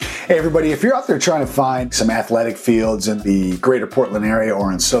Hey everybody, if you're out there trying to find some athletic fields in the greater Portland area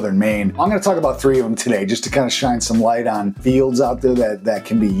or in southern Maine, I'm going to talk about 3 of them today just to kind of shine some light on fields out there that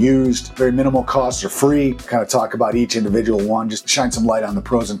can be used. Very minimal cost or free. Kind of talk about each individual one, just shine some light on the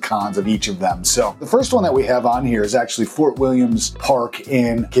pros and cons of each of them. So the first one that we have on here is actually Fort Williams Park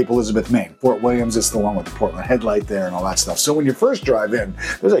in Cape Elizabeth, Maine. Fort Williams is the one with the Portland headlight there and all that stuff. So when you first drive in,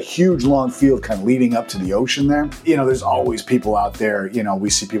 there's a huge long field kind of leading up to the ocean there. You know, there's always people out there. You know, we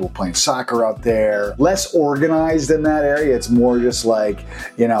see people playing soccer out there. Less organized in that area. It's more just like,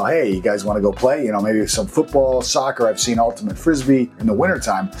 you know, hey, you guys want to go play? You know, maybe some football, soccer. I've seen ultimate frisbee in the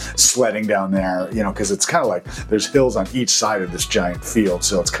wintertime sledding down there, you know, because it's kind of like there's hills on each side of this giant field.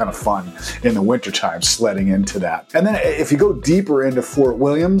 So it's kind of fun in the wintertime sledding into that. And then if you go deeper into Fort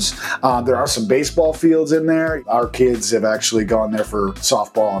Williams, there are some baseball fields in there. Our kids have actually gone there for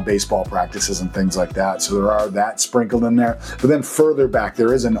softball and baseball practices and things like that. So there are that sprinkled in there. But then further back,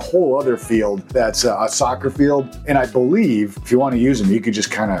 there is a whole other field that's a soccer field. And I believe if you want to use them, you could just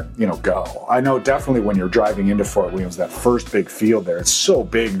kind of, you know, go. I know definitely when you're driving into Fort Williams, that first big field there, it's so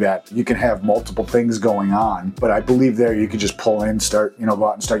big that you can have multiple things going on. But I believe there you could just pull in, start, you know, go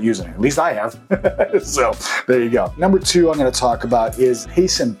out and start using it. At least I have. So there you go. Number 2 I'm going to talk about is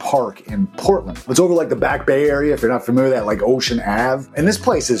Payson Park in Portland. It's over like the Back Bay area, if you're not familiar with that, like Ocean Ave. And this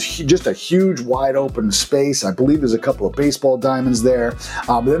place is just a huge wide open space. I believe there's a couple of baseball diamonds there.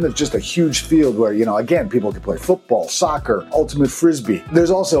 But then there's just a huge field where, you know, again, people can play football, soccer, ultimate frisbee.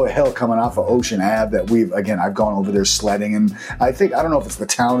 There's also a hill coming off of Ocean Ave that I've gone over there sledding. And I don't know if it's the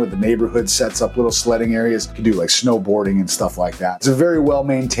town or the neighborhood sets up little sledding areas. You can do like snowboarding and stuff like that. It's a very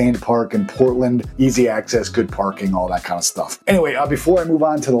well-maintained park in Portland. Easy access, good parking, all that kind of stuff. Anyway, before I move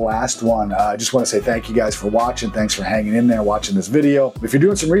on to the last one, I just want to say thank you guys for watching. Thanks for hanging in there, watching this video. If you're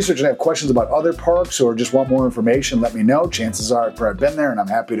doing some research and have questions about other parks or just want more information, let me know. Chances are I've probably been there and I'm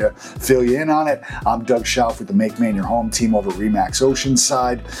happy to fill you in on it. I'm Doug Schauf with the Make Maine Your Home team over at Remax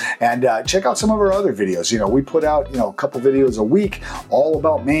Oceanside. And check out some of our other videos. You know, we put out, you know, a couple videos a week all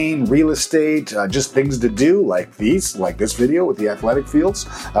about Maine, real estate, just things to do like this video with the athletic fields.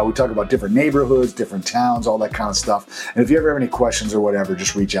 We talk about different neighborhoods, different towns, all that kind of stuff. And if you ever have any questions or whatever,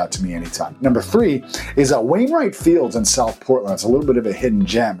 just reach out to me anytime. Number 3 is Wainwright Fields in South Portland. It's a little bit of a hidden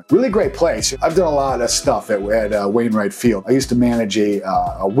gem. Really great place. I've done a lot of stuff at Wainwright Field. I used to manage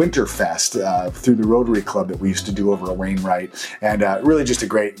a winter fest through the Rotary Club that we used to do over at Wainwright. And really just a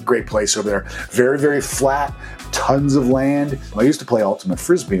great place over there. Very, very flat, tons of land. I used to play ultimate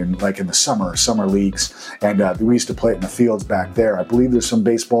frisbee in the summer leagues. And we used to play it in the fields back there. I believe there's some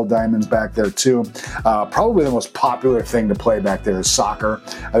baseball diamonds back there too. Probably the most popular thing to play back there is soccer.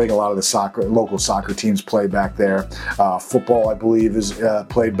 I think a lot of the local soccer teams play back there. Football, I believe, is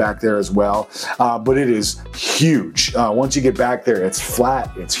played back there as well. But it is huge. Once you get back there, it's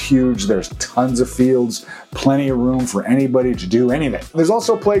flat, it's huge. There's tons of fields, plenty of room for anybody to do anything. There's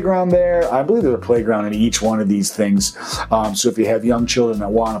also a playground there. I believe there's a playground in each one of these things. So if you have young children that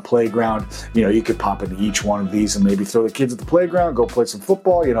want a playground, you know, you could pop into each one of these and maybe throw the kids at the playground, go play some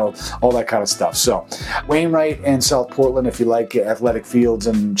football, you know, all that kind of stuff. So Wainwright and South Portland, if you like athletic fields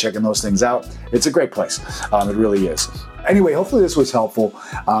and checking those things out, it's a great place. It really is. Anyway, hopefully this was helpful.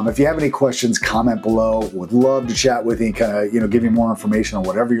 If you have any questions, comment below. Would love to chat with you, kind of, you know, give you more information on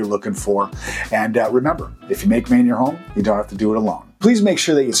whatever you're looking for. And remember, if you make Maine your home, you don't have to do it alone. Please make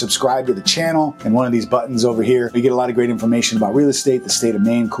sure that you subscribe to the channel and one of these buttons over here. You get a lot of great information about real estate, the state of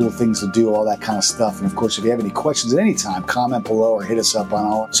Maine, cool things to do, all that kind of stuff. And of course, if you have any questions at any time, comment below or hit us up on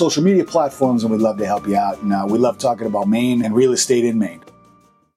all social media platforms and we'd love to help you out. And we love talking about Maine and real estate in Maine.